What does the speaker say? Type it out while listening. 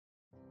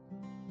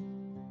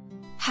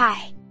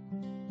Hi.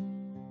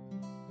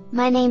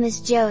 My name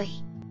is Joey.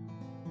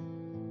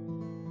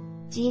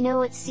 Do you know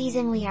what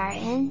season we are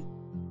in?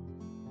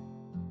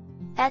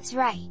 That's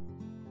right!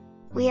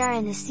 We are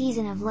in the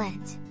season of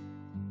Lent.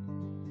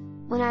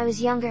 When I was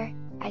younger,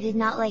 I did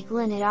not like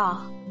Lent at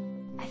all.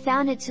 I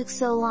found it took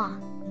so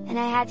long, and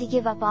I had to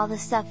give up all the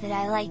stuff that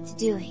I liked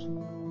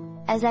doing.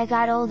 As I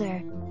got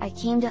older, I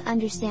came to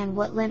understand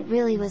what Lent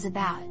really was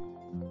about.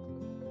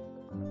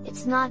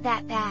 It's not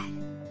that bad.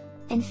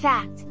 In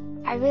fact,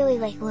 I really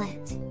like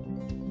Lent.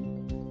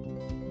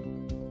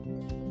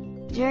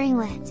 During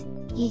Lent,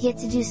 you get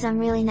to do some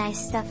really nice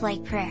stuff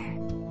like prayer,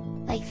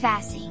 like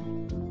fasting,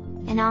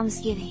 and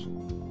almsgiving.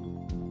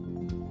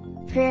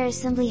 Prayer is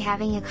simply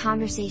having a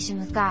conversation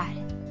with God.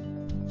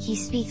 He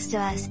speaks to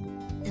us,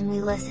 and we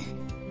listen.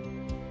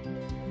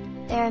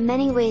 There are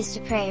many ways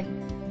to pray,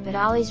 but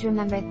always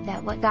remember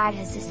that what God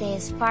has to say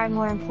is far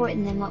more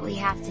important than what we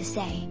have to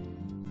say.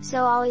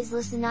 So always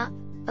listen up,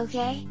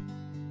 okay?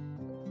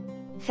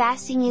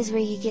 Fasting is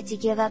where you get to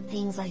give up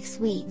things like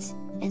sweets,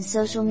 and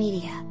social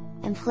media,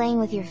 and playing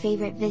with your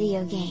favorite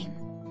video game.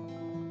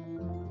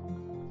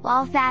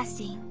 While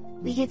fasting,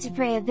 we get to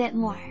pray a bit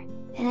more,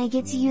 and I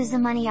get to use the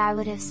money I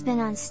would have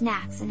spent on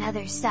snacks and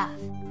other stuff,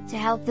 to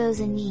help those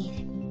in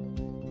need.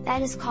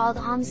 That is called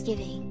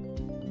almsgiving.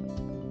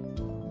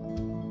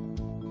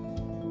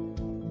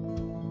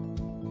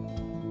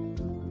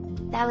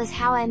 That was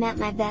how I met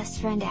my best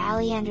friend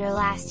Alejandro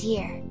last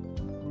year.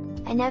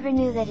 I never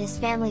knew that his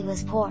family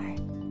was poor.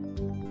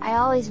 I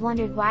always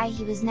wondered why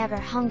he was never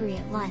hungry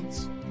at lunch.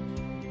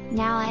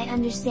 Now I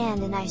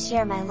understand and I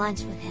share my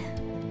lunch with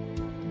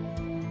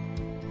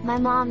him. My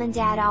mom and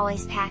dad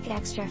always pack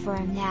extra for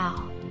him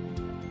now.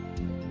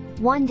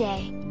 One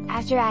day,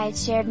 after I had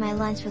shared my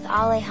lunch with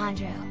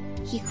Alejandro,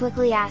 he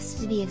quickly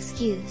asked to be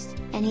excused,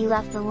 and he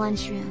left the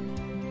lunchroom.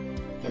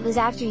 It was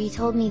after he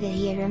told me that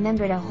he had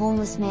remembered a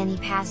homeless man he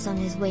passed on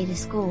his way to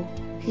school,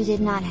 who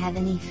did not have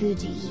any food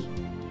to eat.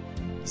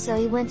 So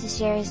he went to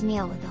share his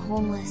meal with the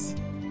homeless.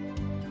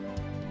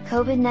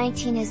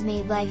 COVID-19 has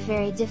made life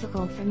very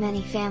difficult for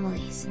many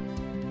families.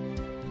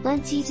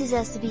 Lent teaches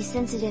us to be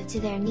sensitive to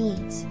their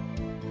needs.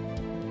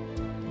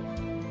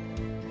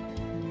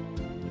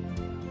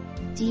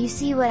 Do you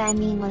see what I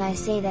mean when I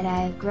say that I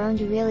have grown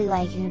to really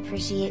like and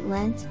appreciate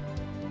Lent?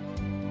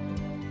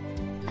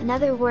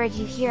 Another word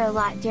you hear a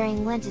lot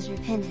during Lent is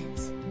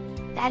repentance.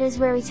 That is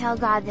where we tell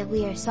God that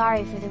we are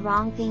sorry for the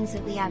wrong things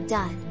that we have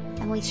done,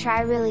 and we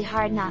try really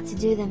hard not to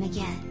do them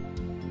again.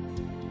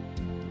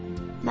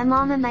 My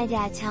mom and my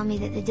dad tell me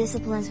that the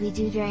disciplines we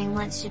do during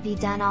Lent should be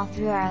done all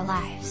through our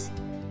lives.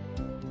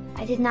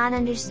 I did not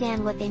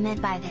understand what they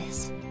meant by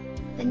this,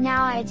 but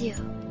now I do.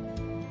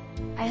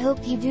 I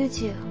hope you do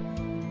too.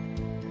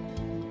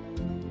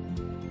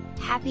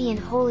 Happy and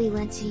holy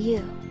Lent to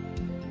you!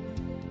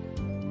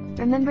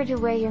 Remember to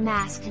wear your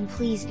mask and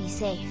please be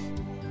safe.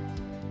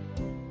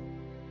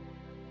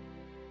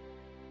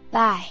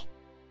 Bye!